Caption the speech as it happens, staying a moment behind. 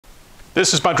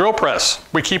This is my drill press.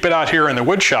 We keep it out here in the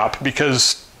wood shop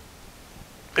because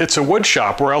it's a wood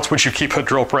shop. Where else would you keep a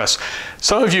drill press?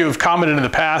 Some of you have commented in the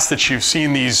past that you've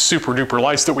seen these super duper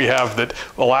lights that we have that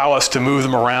allow us to move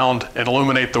them around and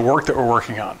illuminate the work that we're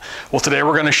working on. Well, today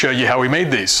we're going to show you how we made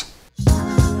these.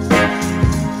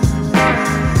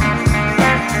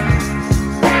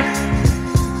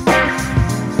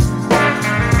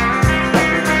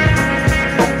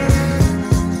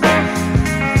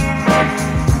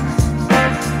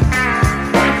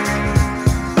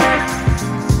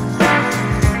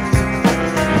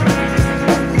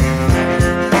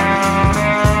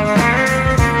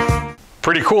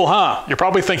 Pretty cool, huh? You're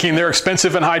probably thinking they're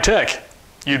expensive and high-tech.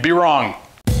 You'd be wrong.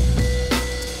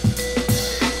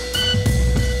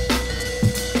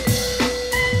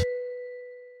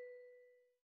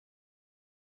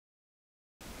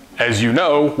 As you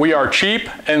know, we are cheap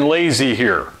and lazy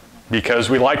here because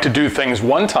we like to do things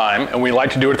one time and we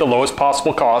like to do it at the lowest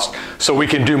possible cost so we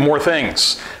can do more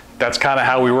things. That's kind of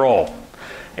how we roll.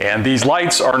 And these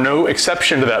lights are no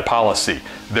exception to that policy.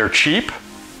 They're cheap.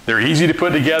 They're easy to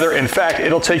put together. In fact,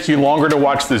 it'll take you longer to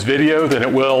watch this video than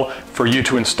it will for you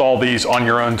to install these on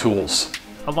your own tools.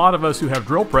 A lot of us who have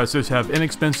drill presses have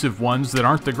inexpensive ones that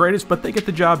aren't the greatest, but they get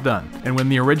the job done. And when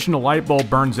the original light bulb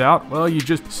burns out, well, you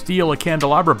just steal a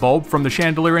candelabra bulb from the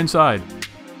chandelier inside.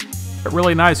 A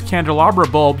really nice candelabra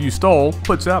bulb you stole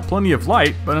puts out plenty of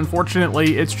light, but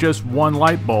unfortunately it's just one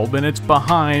light bulb and it's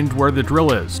behind where the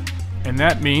drill is. And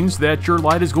that means that your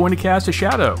light is going to cast a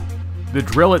shadow. The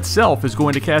drill itself is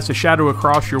going to cast a shadow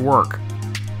across your work.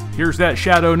 Here's that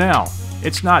shadow now.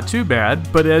 It's not too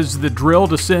bad, but as the drill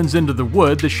descends into the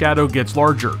wood, the shadow gets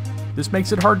larger. This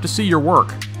makes it hard to see your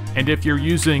work. And if you're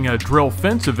using a drill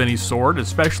fence of any sort,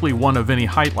 especially one of any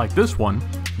height like this one,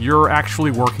 you're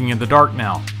actually working in the dark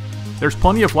now. There's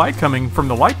plenty of light coming from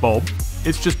the light bulb,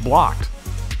 it's just blocked.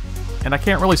 And I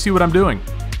can't really see what I'm doing.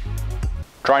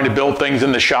 Trying to build things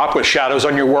in the shop with shadows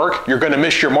on your work, you're going to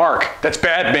miss your mark. That's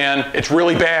bad, man. It's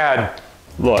really bad.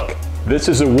 Look, this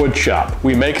is a wood shop.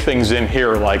 We make things in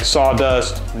here like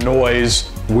sawdust,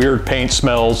 noise, weird paint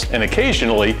smells, and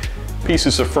occasionally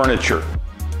pieces of furniture.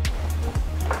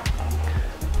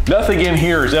 Nothing in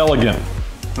here is elegant,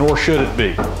 nor should it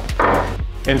be.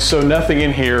 And so nothing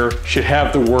in here should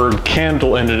have the word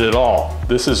candle in it at all.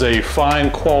 This is a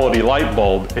fine quality light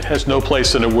bulb. It has no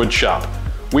place in a wood shop.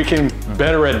 We can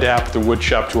better adapt the wood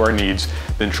shop to our needs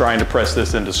than trying to press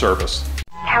this into service.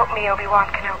 Help me, Obi-Wan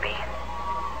Kenobi.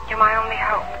 You're my only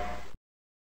hope.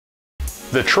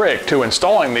 The trick to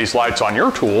installing these lights on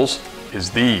your tools is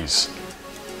these.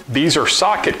 These are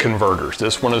socket converters.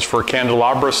 This one is for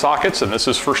candelabra sockets and this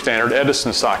is for standard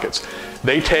Edison sockets.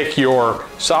 They take your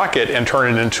socket and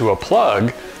turn it into a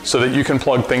plug so that you can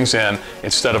plug things in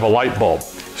instead of a light bulb.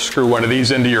 Screw one of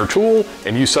these into your tool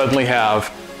and you suddenly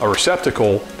have a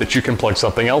receptacle that you can plug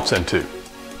something else into.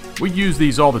 We use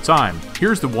these all the time.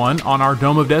 Here's the one on our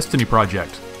Dome of Destiny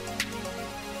project.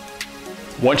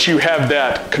 Once you have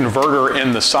that converter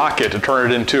in the socket to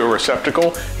turn it into a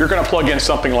receptacle, you're going to plug in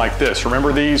something like this.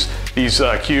 Remember these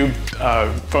cube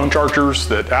phone chargers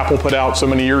that Apple put out so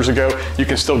many years ago? You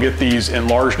can still get these in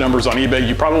large numbers on eBay.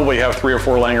 You probably have 3 or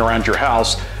 4 laying around your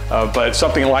house, but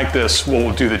something like this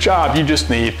will do the job. You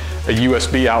just need a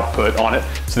USB output on it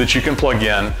so that you can plug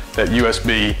in that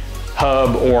USB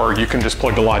hub, or you can just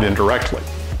plug the light in directly.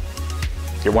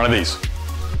 Get one of these.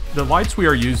 The lights we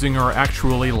are using are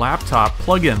actually laptop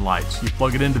plug-in lights. You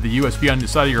plug it into the USB on the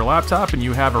side of your laptop and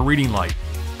you have a reading light.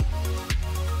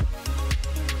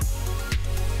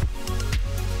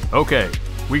 Okay,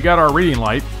 we got our reading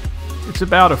light. It's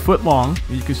about 1 foot long.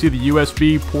 You can see the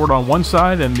USB port on one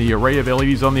side and the array of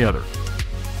LEDs on the other.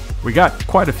 We got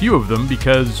quite a few of them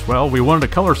because, well, we wanted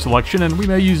a color selection and we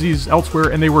may use these elsewhere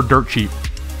and they were dirt cheap.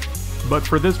 But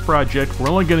for this project, we're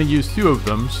only going to use 2 of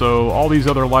them, so all these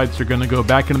other lights are going to go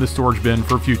back into the storage bin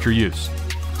for future use.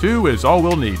 2 is all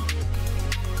we'll need.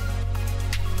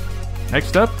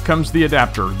 Next up comes the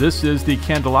adapter. This is the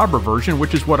candelabra version,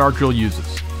 which is what our drill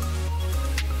uses.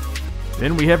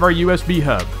 Then we have our USB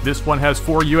hub. This one has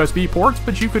 4 USB ports,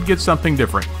 but you could get something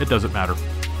different. It doesn't matter.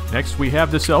 Next, we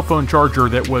have the cell phone charger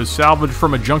that was salvaged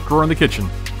from a junk drawer in the kitchen.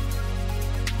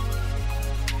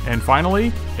 And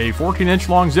finally, a 14-inch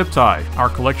long zip tie. Our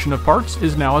collection of parts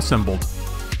is now assembled.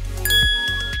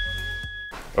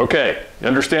 Okay, you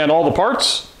understand all the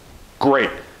parts? Great.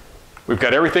 We've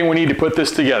got everything we need to put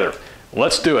this together.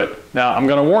 Let's do it. Now, I'm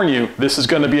going to warn you, this is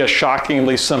going to be a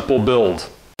shockingly simple build.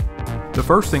 The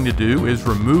first thing to do is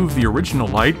remove the original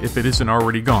light if it isn't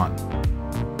already gone.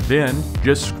 Then,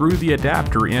 just screw the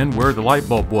adapter in where the light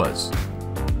bulb was.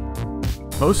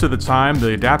 Most of the time,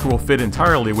 the adapter will fit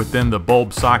entirely within the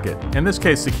bulb socket. In this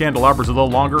case, the candelabra is a little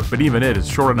longer, but even it is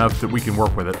short enough that we can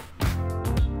work with it.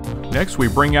 Next, we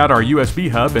bring out our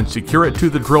USB hub and secure it to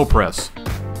the drill press.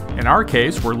 In our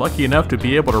case, we're lucky enough to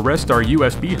be able to rest our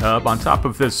USB hub on top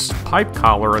of this pipe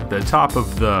collar at the top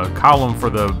of the column for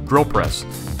the drill press.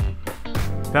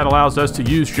 That allows us to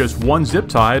use just one zip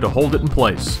tie to hold it in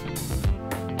place.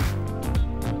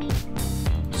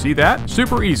 See that?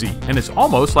 Super easy, and it's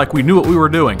almost like we knew what we were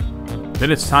doing. Then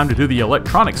it's time to do the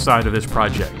electronic side of this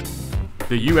project.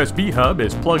 The USB hub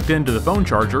is plugged into the phone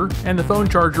charger, and the phone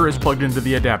charger is plugged into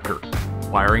the adapter.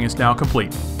 Wiring is now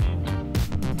complete.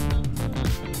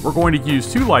 We're going to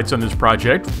use 2 lights on this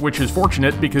project, which is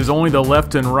fortunate because only the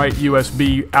left and right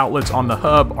USB outlets on the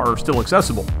hub are still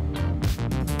accessible.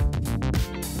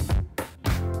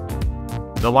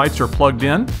 The lights are plugged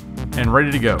in and ready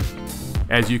to go.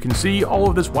 As you can see, all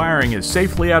of this wiring is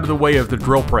safely out of the way of the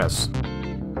drill press.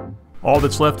 All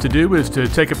that's left to do is to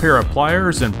take a pair of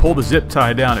pliers and pull the zip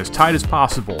tie down as tight as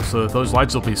possible so that those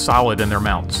lights will be solid in their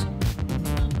mounts.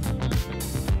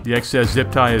 The excess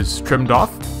zip tie is trimmed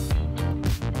off,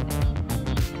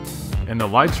 and the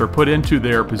lights are put into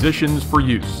their positions for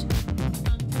use.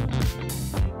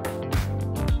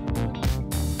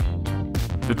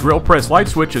 The drill press light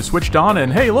switch is switched on,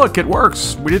 and hey look, it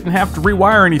works! We didn't have to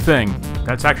rewire anything.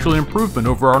 That's actually an improvement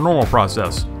over our normal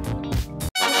process.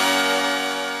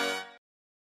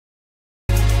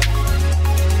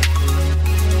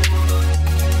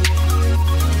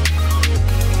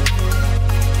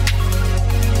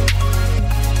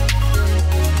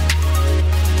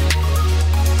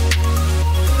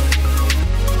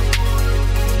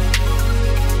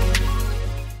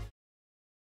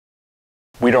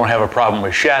 We don't have a problem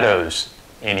with shadows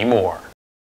anymore.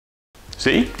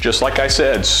 See, just like I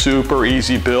said, super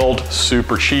easy build,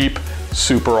 super cheap,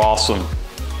 super awesome.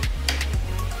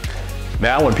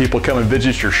 Now when people come and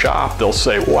visit your shop, they'll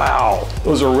say, wow,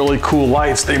 those are really cool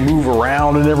lights. They move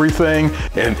around and everything.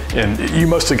 And you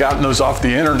must have gotten those off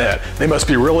the internet. They must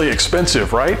be really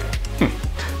expensive, right?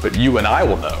 But you and I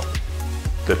will know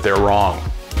that they're wrong.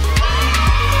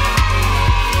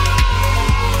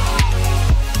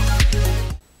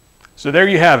 So there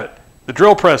you have it, the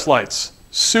drill press lights.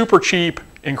 Super cheap,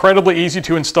 incredibly easy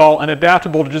to install, and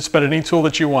adaptable to just about any tool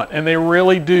that you want. And they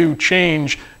really do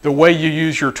change the way you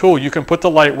use your tool. You can put the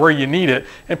light where you need it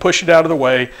and push it out of the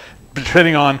way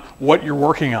depending on what you're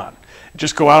working on.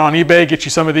 Just go out on eBay, get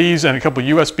you some of these and a couple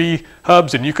USB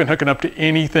hubs, and you can hook it up to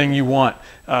anything you want.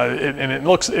 And it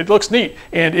looks neat.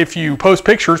 And if you post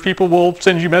pictures, people will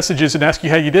send you messages and ask you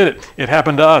how you did it. It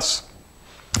happened to us.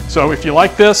 So if you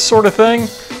like this sort of thing,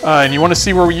 and you want to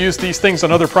see where we use these things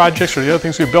on other projects or the other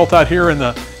things we've built out here in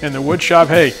the wood shop,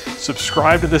 hey,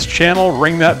 subscribe to this channel,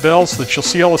 ring that bell so that you'll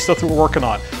see all the stuff that we're working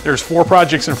on. There's 4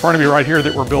 projects in front of me right here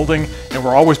that we're building, and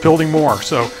we're always building more.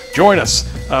 So join us.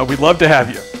 We'd love to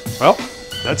have you. Well,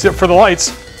 that's it for the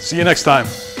lights. See you next time.